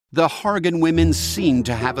The Hargan women seemed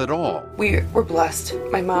to have it all. We were blessed.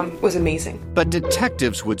 My mom was amazing. But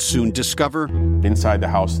detectives would soon discover inside the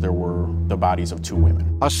house there were the bodies of 2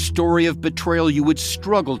 women. A story of betrayal you would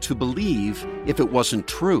struggle to believe if it wasn't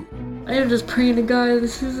true. I am just praying to God,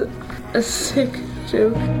 this is a sick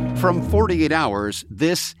joke. From 48 Hours,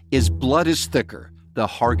 this is Blood is Thicker, the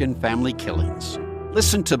Hargan family killings.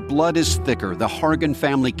 Listen to Blood is Thicker, the Hargan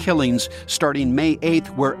family killings, starting May 8th,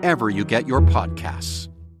 wherever you get your podcasts.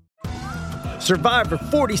 Survivor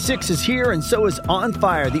 46 is here, and so is On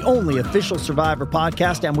Fire, the only official Survivor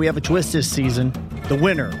podcast, and we have a twist this season. The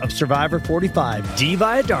winner of Survivor 45, Dee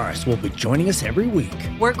Valladares, will be joining us every week.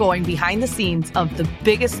 We're going behind the scenes of the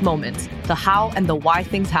biggest moments, the how and the why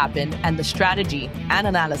things happen, and the strategy and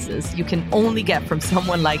analysis you can only get from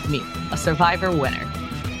someone like me, a Survivor winner.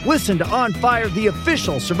 Listen to On Fire, the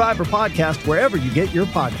official Survivor podcast, wherever you get your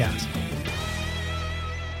podcast.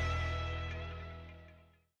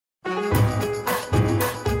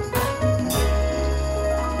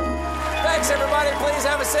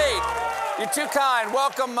 You're too kind.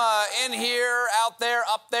 Welcome in here, out there,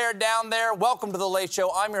 up there, down there. Welcome to The Late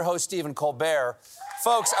Show. I'm your host, Stephen Colbert.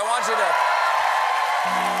 Folks, I want you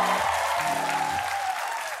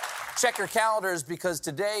to check your calendars because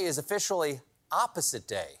today is officially opposite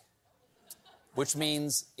day, which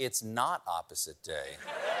means it's not opposite day.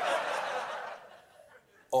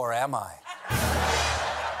 Or am I?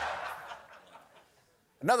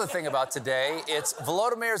 Another thing about today, it's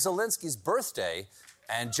Volodymyr Zelensky's birthday.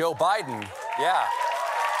 And Joe Biden,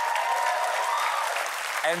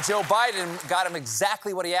 And Joe Biden got him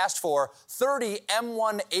exactly what he asked for, 30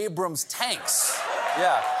 M1 Abrams tanks.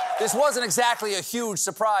 Yeah. This wasn't exactly a huge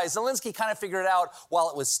surprise. Zelensky kind of figured it out while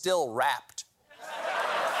it was still wrapped.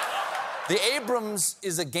 The Abrams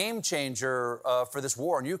is a game changer for this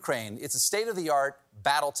war in Ukraine. It's a state-of-the-art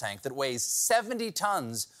battle tank that weighs 70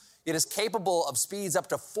 tons. It is capable of speeds up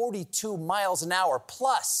to 42 miles an hour,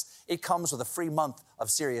 plus it comes with a free month of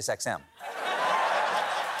SiriusXM.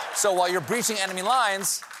 So while you're breaching enemy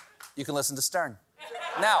lines, you can listen to Stern.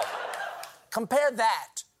 Now, compare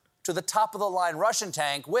that to the top-of-the-line Russian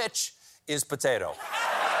tank, which is potato.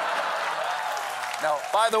 Now,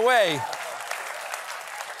 by the way,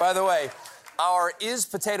 our Is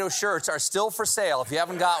Potato shirts are still for sale. If you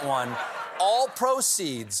haven't got one, all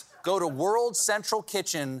proceeds go to World Central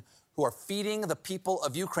Kitchen, who are feeding the people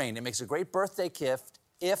of Ukraine. It makes a great birthday gift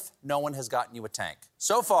if no one has gotten you a tank.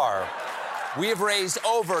 So far, we have raised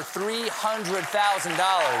over $300,000. Scan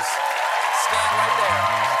right there.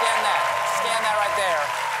 Scan that right there.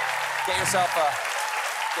 Get yourself a.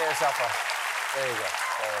 There you go.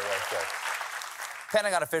 Very good.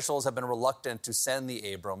 Pentagon officials have been reluctant to send the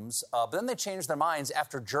Abrams, but then they changed their minds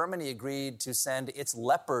after Germany agreed to send its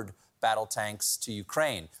Leopard battle tanks to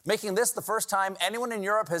Ukraine, making this the first time anyone in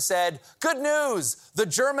Europe has said, "Good news, the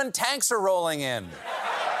German tanks are rolling in."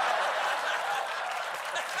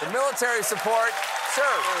 The military support,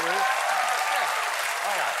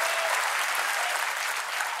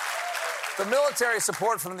 The military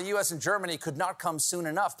support from the U.S. and Germany could not come soon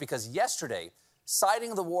enough because yesterday,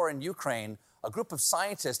 citing the war in Ukraine, a group of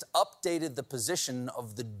scientists updated the position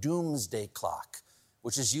of the doomsday clock,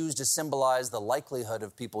 which is used to symbolize the likelihood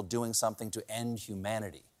of people doing something to end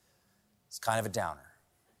humanity. It's kind of a downer,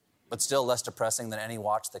 but still less depressing than any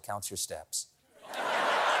watch that counts your steps.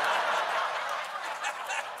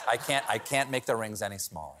 I can't make the rings any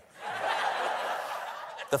smaller.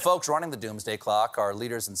 The folks running the doomsday clock are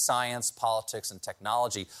leaders in science, politics, and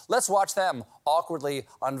technology. Let's watch them awkwardly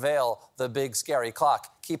unveil the big, scary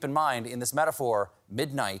clock. Keep in mind, in this metaphor,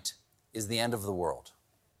 midnight is the end of the world.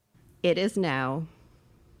 It is now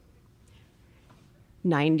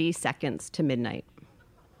 90 seconds to midnight.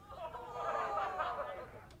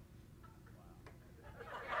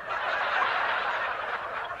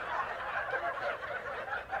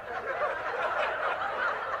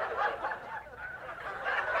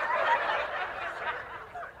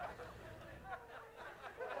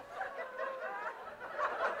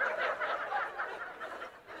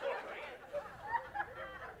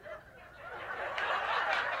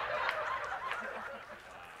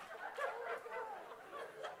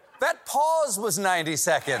 That pause was 90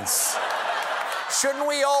 seconds. Shouldn't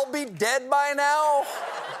we all be dead by now?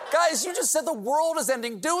 Guys, you just said the world is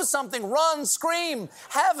ending. Do something. Run, scream,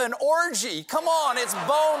 have an orgy. Come on, it's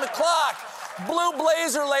bone o'clock. Blue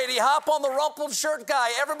blazer lady, hop on the rumpled shirt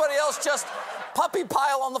guy. Everybody else just puppy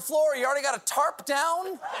pile on the floor. You already got a tarp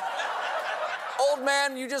down? Old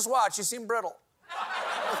man, you just watch. You seem brittle.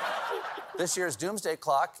 This year's doomsday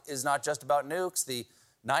clock is not just about nukes. The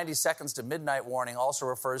 90 seconds to midnight warning also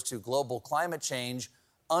refers to global climate change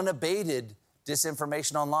unabated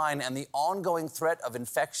disinformation online, and the ongoing threat of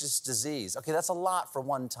infectious disease. Okay, that's a lot for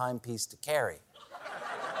one timepiece to carry.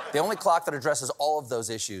 The only clock that addresses all of those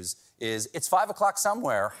issues is it's 5 o'clock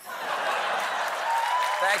somewhere.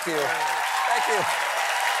 Thank you. Thank you.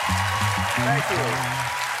 Thank you.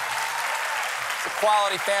 It's a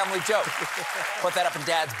quality family joke. Put that up in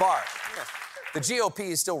Dad's bar. The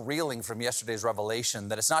GOP is still reeling from yesterday's revelation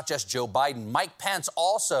that it's not just Joe Biden. Mike Pence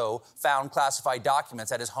also found classified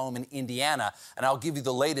documents at his home in Indiana. And I'll give you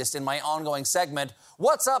the latest in my ongoing segment,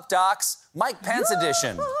 What's Up, Docs? Mike Pence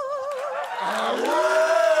edition.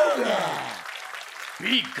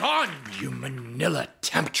 Be gone, you Manila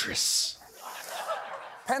temptress.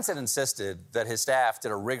 Pence had insisted that his staff did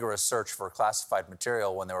a rigorous search for classified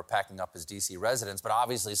material when they were packing up his D.C. residence, but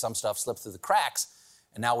obviously some stuff slipped through the cracks,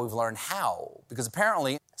 and now we've learned how. Because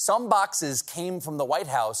apparently, some boxes came from the White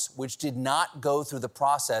House which did not go through the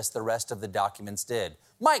process the rest of the documents did.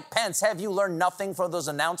 Mike Pence, have you learned nothing from those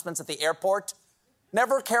announcements at the airport?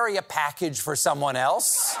 Never carry a package for someone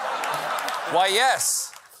else. Why,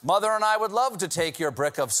 yes, Mother and I would love to take your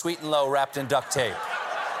brick of Sweet and Low wrapped in duct tape.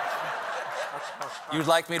 You'd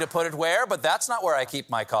like me to put it where? But that's not where I keep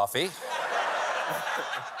my coffee.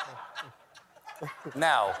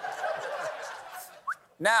 Now.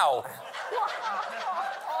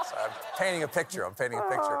 Sorry, I'm painting a picture.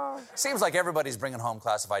 Seems like everybody's bringing home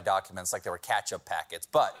classified documents like they were ketchup packets.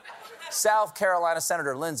 But South Carolina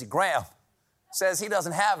Senator Lindsey Graham says he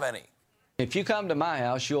doesn't have any. If you come to my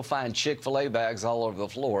house, you'll find Chick-fil-A bags all over the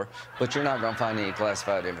floor, but you're not going to find any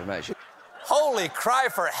classified information. Holy cry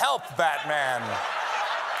for help, Batman.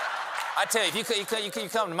 I tell you, if you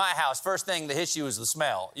come to my house, first thing that hits you is the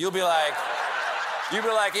smell. You'll be like,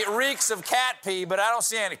 it reeks of cat pee, but I don't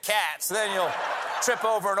see any cats. Then you'll trip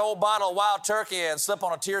over an old bottle of wild turkey and slip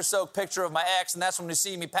on a tear-soaked picture of my ex, and that's when you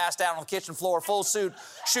see me passed out on the kitchen floor, full suit,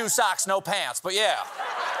 shoes, socks, no pants. But yeah.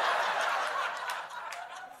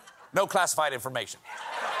 No classified information.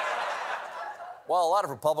 Well, a lot of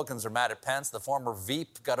Republicans are mad at Pence. The former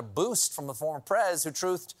Veep got a boost from the former Prez, who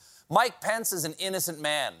truthed, Mike Pence is an innocent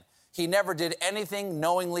man. He never did anything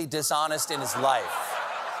knowingly dishonest in his life.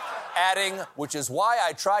 Adding, which is why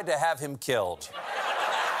I tried to have him killed.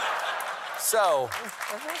 So,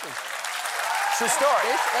 true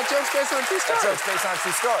story. That joke's based on a true story. That joke's based on a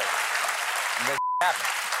true story. And that happened.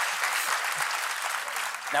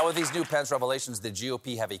 Now, with these new Pence revelations, the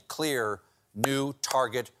GOP have a clear new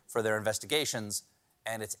target for their investigations,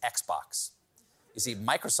 and it's Xbox. You see,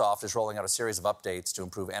 Microsoft is rolling out a series of updates to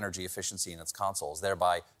improve energy efficiency in its consoles,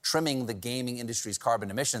 thereby trimming the gaming industry's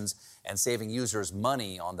carbon emissions and saving users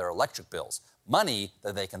money on their electric bills. Money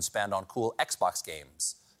that they can spend on cool Xbox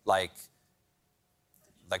games, like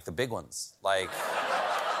the big ones, like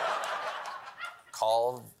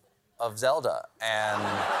Call of Zelda and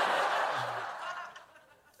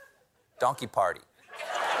Donkey Party.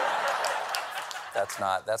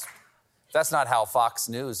 That's not how Fox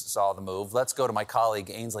News saw the move. Let's go to my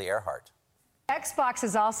colleague, Ainsley Earhart. Xbox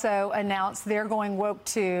has also announced they're going woke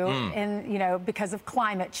too, because of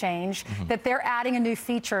climate change, that they're adding a new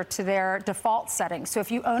feature to their default settings. So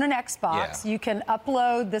if you own an Xbox, you can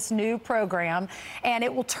upload this new program, and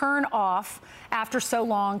it will turn off after so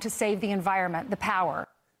long to save the environment, the power.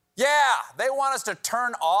 Yeah, they want us to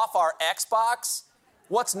turn off our Xbox?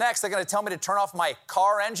 What's next? They're going to tell me to turn off my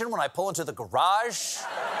car engine when I pull into the garage?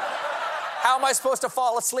 How am I supposed to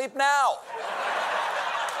fall asleep now?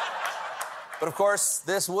 But of course,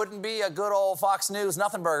 this wouldn't be a good old Fox News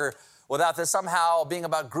nothing burger without this somehow being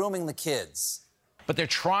about grooming the kids. But they're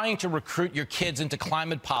trying to recruit your kids into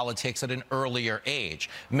climate politics at an earlier age.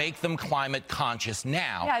 Make them climate conscious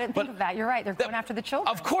now. Yeah, I didn't think of that. You're right. They're going after the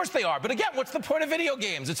children. Of course they are. But again, what's the point of video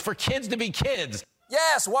games? It's for kids to be kids.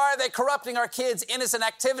 Yes, why are they corrupting our kids' innocent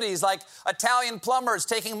activities like Italian plumbers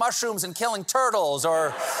taking mushrooms and killing turtles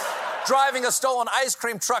or driving a stolen ice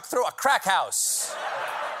cream truck through a crack house?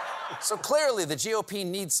 So clearly the GOP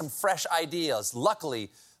needs some fresh ideas. Luckily,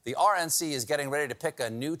 the RNC is getting ready to pick a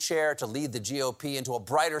new chair to lead the GOP into a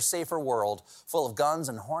brighter, safer world full of guns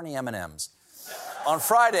and horny M&Ms. On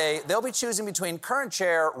Friday, they'll be choosing between current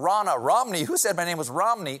chair Ronna Romney, who said my name was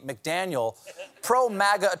Romney, McDaniel,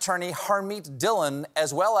 pro-MAGA attorney Harmeet Dillon,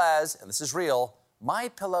 as well as, and this is real,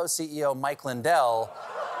 MyPillow CEO Mike Lindell,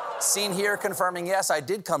 seen here confirming, yes, I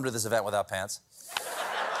did come to this event without pants.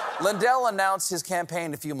 Lindell announced his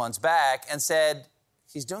campaign a few months back and said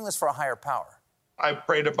he's doing this for a higher power. I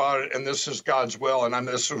prayed about it, and this is God's will, and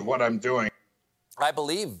this is what I'm doing. I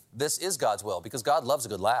believe this is God's will, because God loves a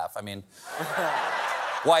good laugh. I mean,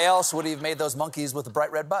 why else would he have made those monkeys with the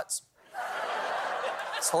bright red butts?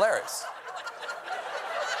 It's hilarious.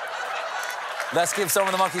 Let's give some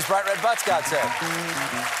of the monkeys bright red butts, God said.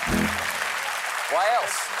 Why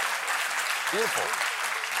else? Beautiful.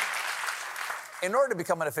 In order to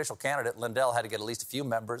become an official candidate, Lindell had to get at least a few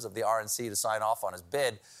members of the RNC to sign off on his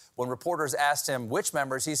bid. When reporters asked him which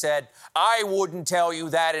members, he said, "I wouldn't tell you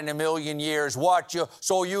that in a million years.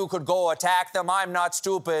 So you could go attack them? I'm not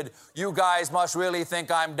stupid. You guys must really think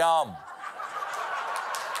I'm dumb."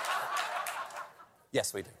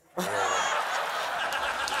 Yes, we do.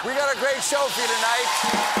 We got a great show for you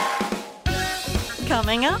tonight.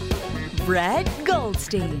 Coming up, Brett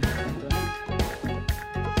Goldstein.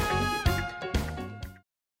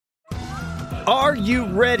 Are you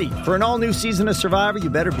ready for an all-new season of Survivor? You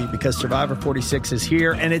better be, because Survivor 46 is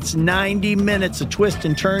here, and it's 90 minutes of twists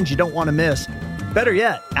and turns you don't want to miss. Better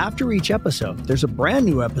yet, after each episode, there's a brand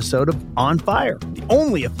new episode of On Fire, the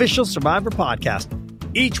only official Survivor podcast.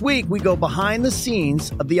 Each week, we go behind the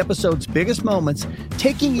scenes of the episode's biggest moments,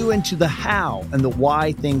 taking you into the how and the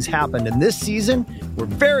why things happened. And this season, we're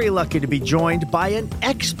very lucky to be joined by an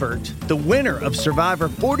expert, the winner of Survivor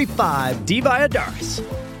 45, Diva Adaris.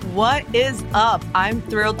 What is up? I'm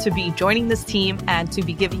thrilled to be joining this team and to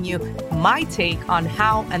be giving you my take on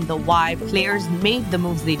how and the why players made the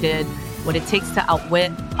moves they did, what it takes to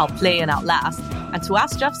outwit, outplay, and outlast, and to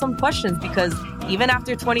ask Jeff some questions, because even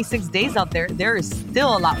after 26 days out there is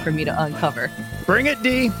still a lot for me to uncover. Bring it,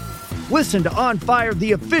 D. Listen to On Fire,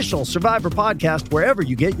 the official Survivor podcast, wherever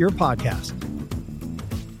you get your podcast.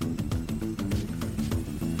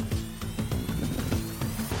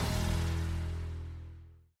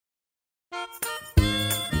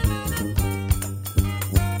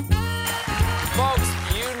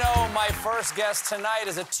 First guest tonight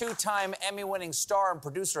is a two-time Emmy-winning star and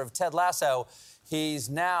producer of Ted Lasso. He's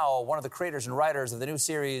now one of the creators and writers of the new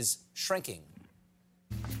series Shrinking.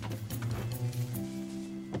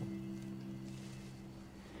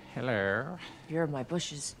 Hello. You're in my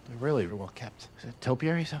bushes. They're really well kept. Is it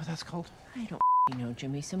topiary? Is that what that's called? I don't know,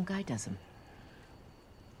 Jimmy. Some guy does them.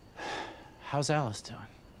 How's Alice doing?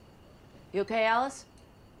 You okay, Alice?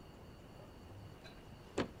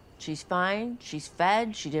 She's fine. She's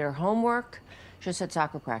fed. She did her homework. She just had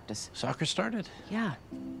soccer practice. Soccer started? Yeah.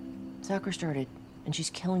 Soccer started. And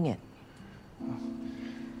she's killing it.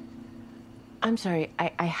 I'm sorry.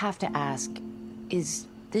 I have to ask. Is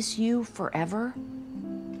this you forever?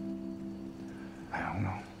 I don't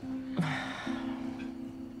know.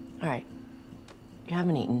 All right. You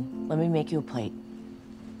haven't eaten. Let me make you a plate.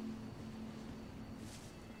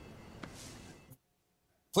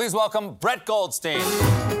 Please welcome Brett Goldstein.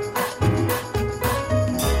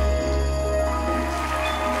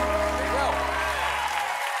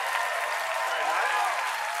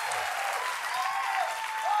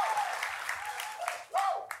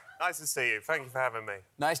 Nice to see you. Thank you for having me.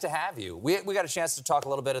 Nice to have you. We got a chance to talk a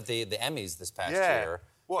little bit at the Emmys this past year.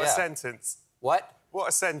 What a sentence. What? What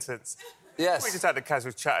a sentence. Yes. We just had a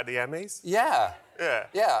casual chat at the Emmys. Yeah. Yeah.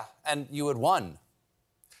 Yeah. And you had won.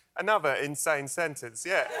 Another insane sentence,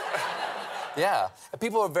 yeah. Yeah.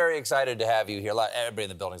 People are very excited to have you here. Everybody in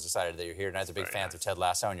the building's excited that you're here. Tonight, they're big fans of Ted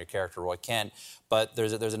Lasso and your character, Roy Kent. But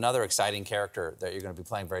there's another exciting character that you're going to be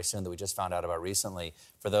playing very soon that we just found out about recently.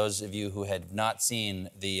 For those of you who had not seen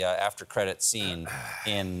the after-credit scene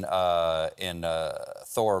in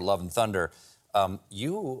Thor: Love and Thunder,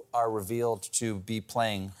 you are revealed to be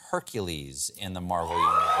playing Hercules in the Marvel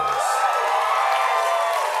Universe.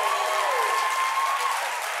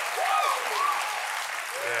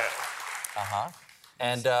 Uh-huh.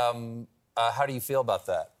 And how do you feel about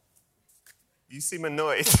that? You seem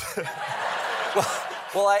annoyed.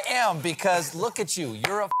 Well, I am, because look at you.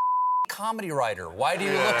 You're a comedy writer. Why do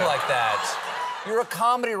you look like that? You're a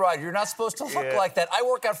comedy writer. You're not supposed to look like that. I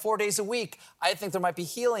work out 4 days a week. I think there might be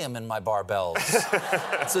helium in my barbells.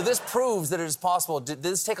 So this proves that it is possible. Did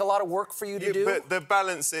this take a lot of work for you to do? But the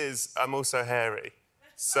balance is I'm also hairy.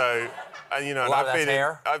 So, and you know,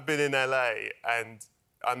 I've been in LA, and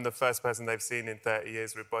I'm the first person they've seen in 30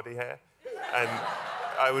 years with body hair. And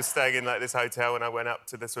I was staying in like this hotel and I went up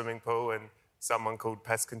to the swimming pool and someone called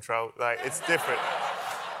pest control. Like, it's different.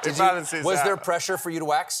 It balances Was out. there pressure for you to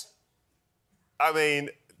wax? I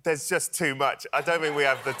mean, there's just too much. I don't think we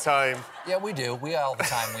have the time. Yeah, we do. We have all the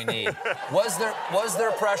time we need. Was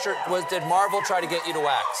there pressure? Did Marvel try to get you to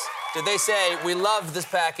wax? Did they say, we love this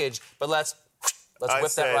package, but let's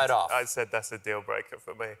whip that right off? I said that's a deal breaker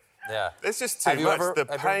for me. Yeah. It's just too much. The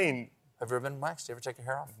pain. Have you ever been waxed? Do you ever take your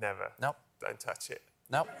hair off? Never. Nope. Don't touch it.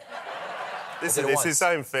 Nope. Listen, it's his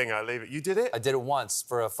own thing. I leave it. You did it? I did it once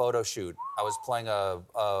for a photo shoot. I was playing a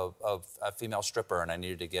female stripper, and I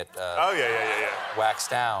needed to get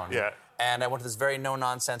waxed down. Yeah. And I went to this very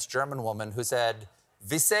no-nonsense German woman who said,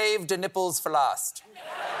 We saved the nipples for last.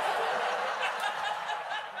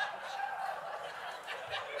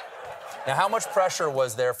 Now, how much pressure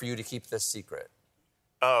was there for you to keep this secret?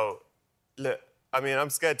 Oh, look, I mean,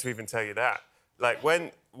 I'm scared to even tell you that. Like,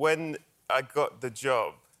 when I got the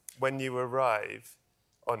job, when you arrive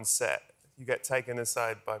on set, you get taken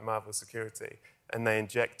aside by Marvel security and they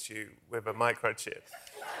inject you with a microchip.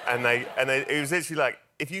 And it was literally like,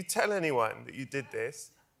 if you tell anyone that you did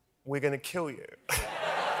this, we're going to kill you.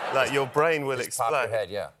 Like, your brain will explode. Pop your head,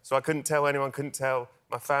 yeah. So I couldn't tell anyone, couldn't tell,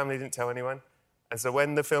 my family didn't tell anyone. And so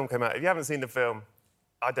when the film came out, if you haven't seen the film,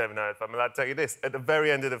 I don't know if I'm allowed to tell you this. At the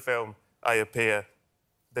very end of the film, I appear.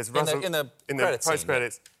 There's Russell... In the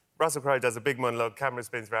post-credits, Russell Crowe does a big monologue, camera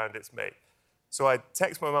spins round, it's me. So I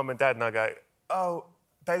text my mum and dad and I go, oh,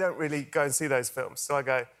 they don't really go and see those films. So I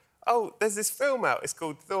go, oh, there's this film out, it's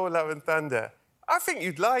called Thor, Love and Thunder. I think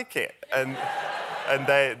you'd like it. And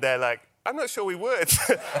they're like, I'm not sure we would.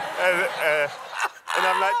 And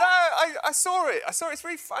I'm like, no, I saw it. It's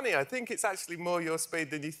really funny. I think it's actually more your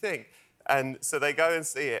speed than you think. And so they go and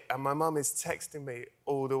see it, and my mum is texting me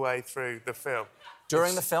all the way through the film.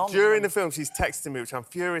 During the film? During the film, she's texting me, which I'm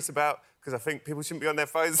furious about, because I think people shouldn't be on their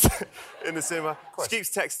phones in the cinema. She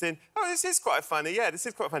keeps texting, oh, this is quite funny. Yeah, this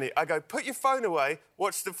is quite funny. I go, put your phone away,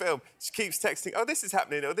 watch the film. She keeps texting, oh, this is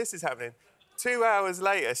happening, oh, this is happening. 2 hours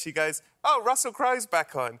later, she goes, oh, Russell Crowe's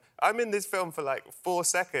back on. I'm in this film for like 4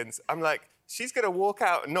 seconds. I'm like, she's going to walk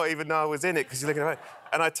out and not even know I was in it because she's looking at me.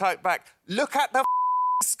 And I type back, look at the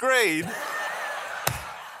screen.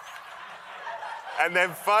 And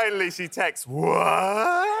then finally she texts, what?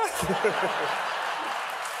 It was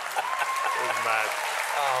mad.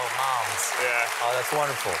 Oh, moms. Yeah. Oh, that's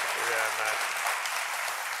wonderful. Yeah, man.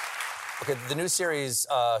 Okay, the new series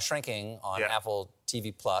Shrinking on Apple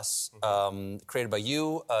TV Plus, created by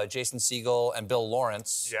you, Jason Segel, and Bill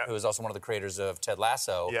Lawrence, who is also one of the creators of Ted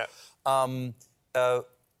Lasso. Yeah.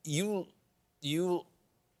 You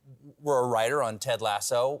were a writer on Ted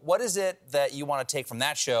Lasso. What is it that you want to take from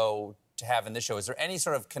that show to have in this show? Is there any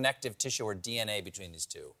sort of connective tissue or DNA between these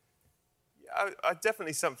two? I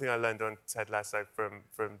definitely something I learned on Ted Lasso from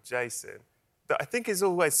Jason that I think is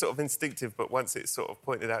always sort of instinctive, but once it's sort of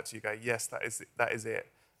pointed out to you, you go, yes, that is it.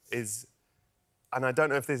 And I don't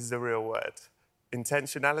know if this is a real word.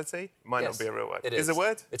 Intentionality might not be a real word. It is. Is it a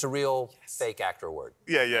word? It's a real fake actor word.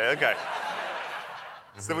 Yeah, okay.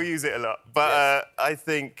 So we use it a lot. But I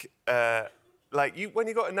think, when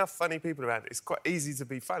you've got enough funny people around, it's quite easy to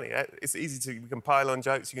be funny. It's easy you can pile on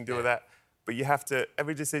jokes, you can do all that. But you have to,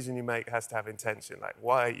 every decision you make has to have intention. Like,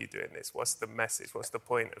 why are you doing this? What's the message? What's the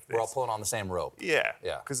point of this? We're all pulling on the same rope. Yeah.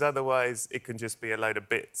 Because otherwise, it can just be a load of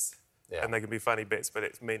bits. Yeah. And they can be funny bits, but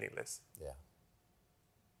it's meaningless. Yeah.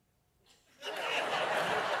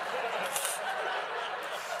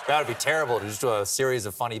 That would be terrible to just do a series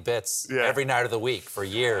of funny bits every night of the week for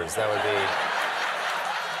years. That would be...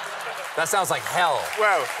 That sounds like hell.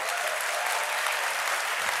 Well...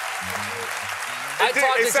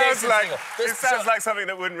 It sounds like something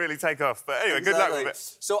that wouldn't really take off. But anyway, good luck with it.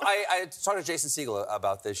 So I talked to Jason Segel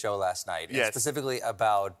about this show last night. And specifically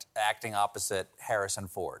about acting opposite Harrison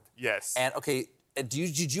Ford. Yes. And, okay,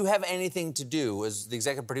 did you have anything to do, as the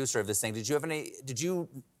executive producer of this thing, did you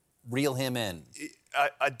reel him in?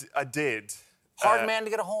 I did. Hard man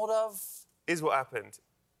to get a hold of? Here's what happened.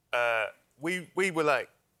 We were like,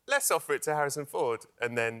 let's offer it to Harrison Ford,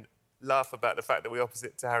 and then laugh about the fact that we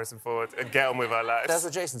opposite to Harrison Ford and get on with our lives. That's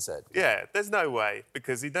what Jason said. Yeah, there's no way,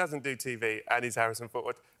 because he doesn't do TV and he's Harrison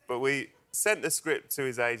Ford. But we sent the script to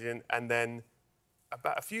his agent, and then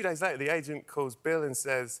about a few days later, the agent calls Bill and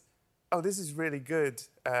says, oh, this is really good.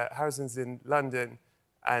 Harrison's in London,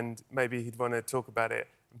 and maybe he'd want to talk about it.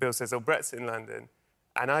 Bill says, oh, Brett's in London.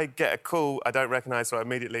 And I get a call I don't recognise, so I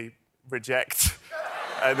immediately reject.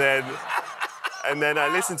 And then I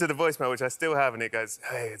listen to the voicemail, which I still have, and it goes,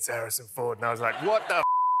 hey, it's Harrison Ford. And I was like, what the f***?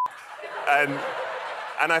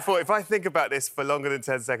 And I thought, if I think about this for longer than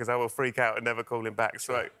 10 seconds, I will freak out and never call him back.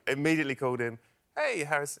 So I immediately called him, hey,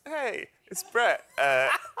 Harrison, hey, it's Brett.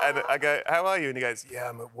 And I go, how are you? And he goes, yeah,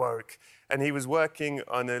 I'm at work. And he was working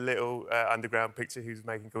on a little underground picture he was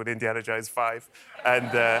making called Indiana Jones 5.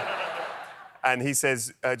 And he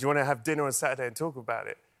says, do you want to have dinner on Saturday and talk about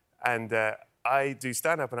it? And I do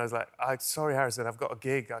stand-up, and I was like, sorry, Harrison, I've got a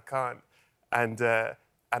gig, I can't. And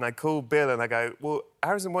I call Bill, and I go, well,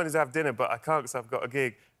 Harrison wanted to have dinner, but I can't because I've got a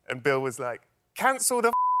gig. And Bill was like, cancel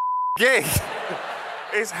the gig.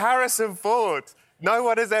 It's Harrison Ford. No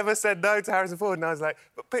one has ever said no to Harrison Ford. And I was like,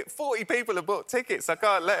 but 40 people have bought tickets, I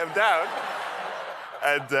can't let them down.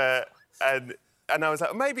 And I was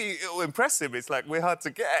like, maybe it'll impress him. It's like, we're hard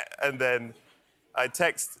to get. And then I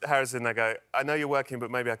text Harrison, I go, I know you're working,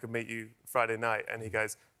 but maybe I could meet you Friday night. And he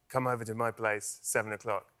goes, come over to my place, 7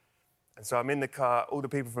 o'clock. And so I'm in the car. All the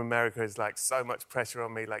people from America is like so much pressure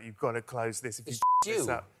on me. Like, you've got to close this. If you this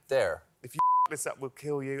up, there. If you this up, we'll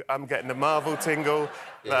kill you. I'm getting the Marvel tingle.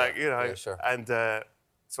 Like, you know. Yeah, sure. And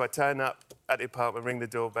so I turn up at the apartment, ring the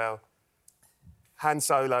doorbell. Han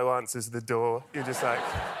Solo answers the door. You're just like,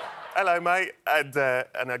 hello, mate. And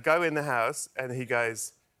I go in the house, and he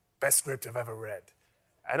goes, best script I've ever read.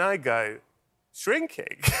 And I go,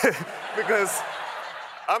 Shrinking. Because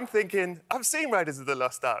I'm thinking, I've seen Raiders of the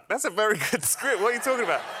Lost Ark. That's a very good script. What are you talking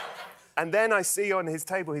about? And then I see on his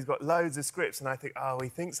table he's got loads of scripts, and I think, oh, he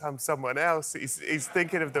thinks I'm someone else. He's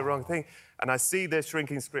thinking of the wrong thing. And I see the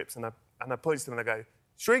Shrinking scripts, and I point to him and I go,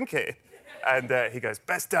 Shrinking? And he goes,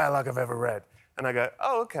 best dialogue I've ever read. And I go,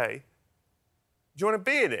 oh, OK. Do you want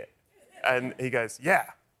to be in it? And he goes, yeah.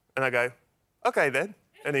 And I go, OK, then.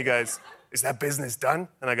 And he goes, is that business done?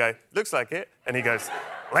 And I go, looks like it. And he goes,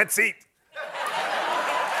 let's eat.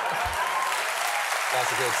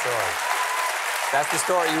 That's a good story. That's the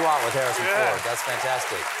story you want with Harrison Ford. That's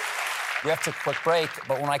fantastic. We have to take a quick break,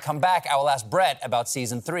 but when I come back, I will ask Brett about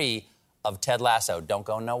season 3 of Ted Lasso. Don't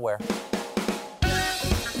go nowhere.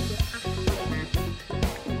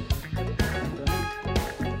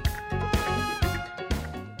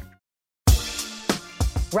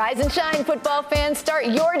 Rise and shine, football fans. Start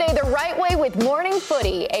your day the right way with Morning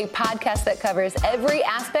Footy, a podcast that covers every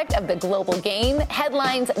aspect of the global game,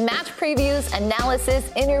 headlines, match previews, analysis,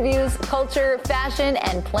 interviews, culture, fashion,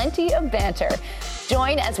 and plenty of banter.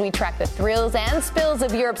 Join as we track the thrills and spills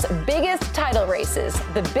of Europe's biggest title races,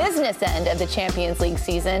 the business end of the Champions League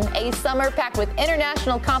season, a summer packed with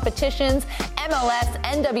international competitions, MLS,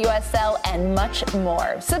 NWSL, and much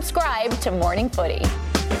more. Subscribe to Morning Footy.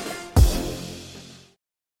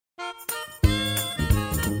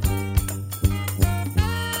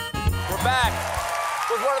 Back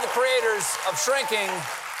with one of the creators of Shrinking,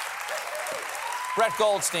 Brett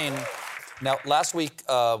Goldstein. Now, last week,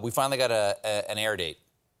 we finally got an air date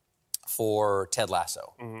for Ted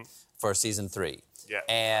Lasso for season 3. Yeah.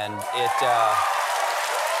 And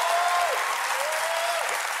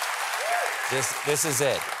this is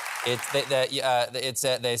it.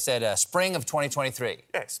 They said spring of 2023.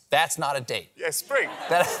 Yes. That's not a date. Yeah, spring.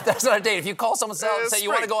 That's not a date. If you call someone and say spring. you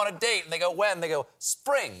want to go on a date, and they go, when? They go,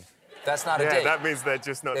 spring. That's not a date. Yeah, that means they're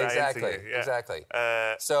just not that into you. Yeah. Exactly. Be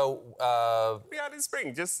out in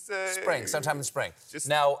spring, just... spring, sometime in spring.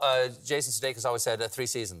 Now, Jason Sudeikis always said 3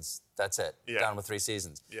 seasons. That's it. Yeah. Done with 3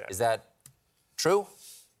 seasons. Yeah. Is that true?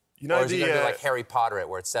 You know, or is it going to be like Harry Potter,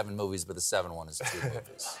 where it's 7 movies, but the 7th one is 2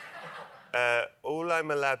 movies? All I'm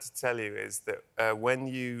allowed to tell you is that when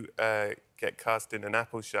you get cast in an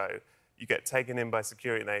Apple show, you get taken in by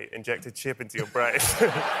security and they inject a chip into your brain.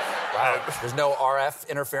 Wow. There's no RF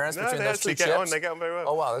interference between those 2 chips? They get on very well.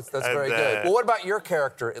 Oh, wow, that's very good. Well, what about your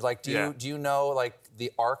character? Like, do you know, like,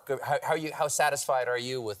 the arc of how satisfied are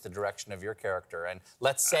you with the direction of your character? And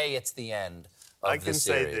let's say it's the end of the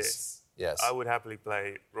series. I can say this. Yes. I would happily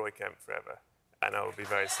play Roy Kemp forever, and I would be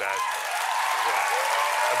very sad.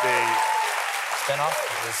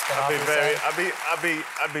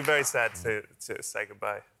 I'd be very sad to say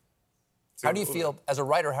goodbye. How do you feel, as a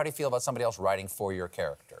writer, how do you feel about somebody else writing for your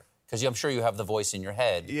character? Because I'm sure you have the voice in your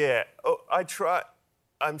head. Yeah. I try.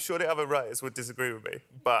 I'm sure the other writers would disagree with me,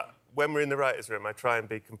 but when we're in the writer's room, I try and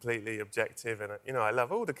be completely objective, and, I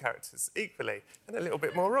love all the characters equally, and a little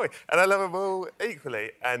bit more Roy, and I love them all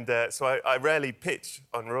equally. And so I rarely pitch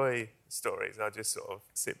on Roy stories. I just sort of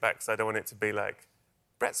sit back, because I don't want it to be like,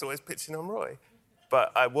 Brett's always pitching on Roy.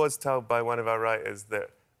 But I was told by one of our writers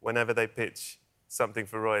that whenever they pitch something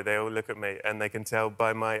for Roy, they all look at me and they can tell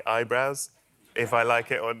by my eyebrows if I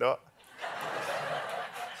like it or not.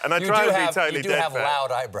 And I try to be totally deadpan. You do have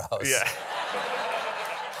loud eyebrows. Yeah.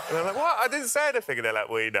 And I'm like, what? I didn't say anything. And they're like,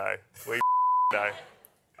 we know. We know.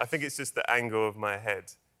 I think it's just the angle of my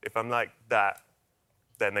head. If I'm like that,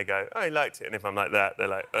 then they go, oh, he liked it. And if I'm like that, they're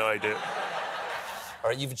like, oh, I do. All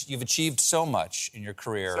right, you've achieved so much in your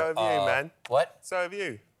career. So have you, man. What? So have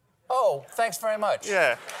you. Oh, thanks very much.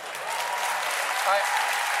 Yeah.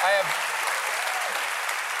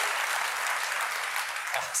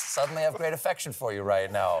 Suddenly I have great affection for you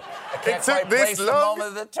right now. I can't quite place the moment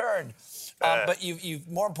of the turn. But you've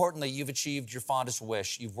more importantly, you've achieved your fondest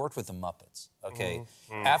wish. You've worked with the Muppets, okay?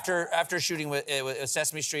 After shooting with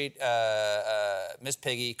Sesame Street, Miss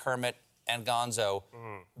Piggy, Kermit, and Gonzo,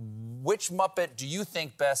 which Muppet do you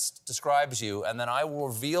think best describes you? And then I will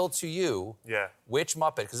reveal to you which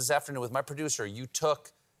Muppet, because this afternoon with my producer, you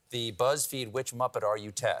took the BuzzFeed Which Muppet Are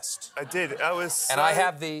You test. I did. I was so... And I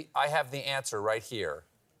have the answer right here.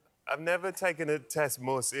 I've never taken a test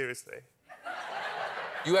more seriously.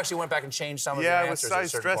 You actually went back and changed some of your answers. Yeah, I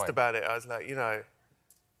was so stressed about it. I was like, you know,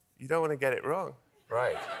 you don't want to get it wrong.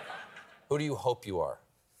 Right. Who do you hope you are?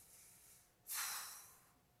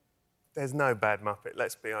 There's no bad Muppet,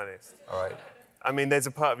 let's be honest. All right. I mean, there's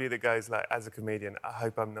a part of you that goes like, as a comedian, I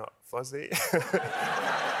hope I'm not Fozzie.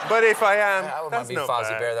 But if I am, I would that's be not Fozzie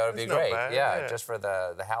bad. Bear. That would be That's not great. bad, Yeah, just for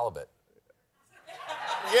the halibut.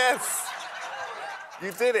 Yes.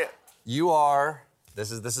 You did it. You are.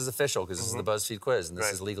 This is official because this is the BuzzFeed quiz and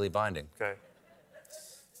this is legally binding. Okay.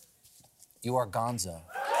 You are Gonzo.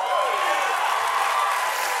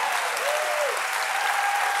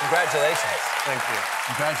 Congratulations. Thank you.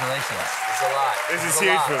 Congratulations. It's a lot. This is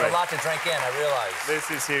huge for me. It's a lot to drink in, I realize. This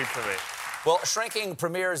is huge for me. Well, Shrinking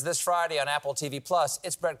premieres this Friday on Apple TV+.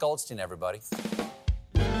 It's Brett Goldstein, everybody.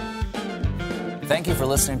 Thank you for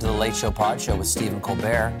listening to The Late Show Pod Show with Stephen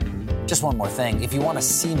Colbert. Just one more thing. If you want to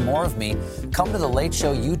see more of me, come to The Late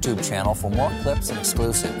Show YouTube channel for more clips and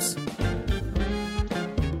exclusives.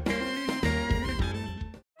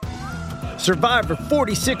 Survivor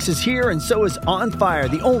 46 is here, and so is On Fire,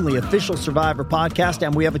 the only official Survivor podcast,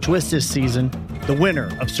 and we have a twist this season. The winner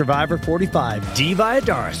of Survivor 45, Dee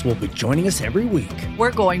Valladares, will be joining us every week.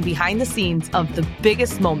 We're going behind the scenes of the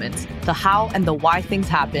biggest moments, the how and the why things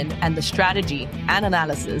happen, and the strategy and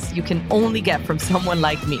analysis you can only get from someone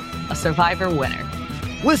like me, a Survivor winner.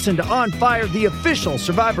 Listen to On Fire, the official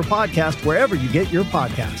Survivor podcast, wherever you get your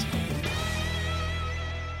podcast.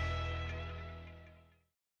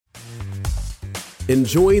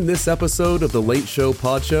 Enjoying this episode of The Late Show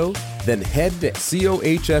Pod Show? Then head to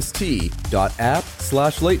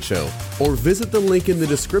cohost.app/Late Show or visit the link in the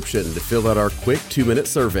description to fill out our quick 2-minute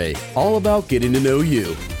survey, all about getting to know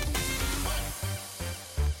you.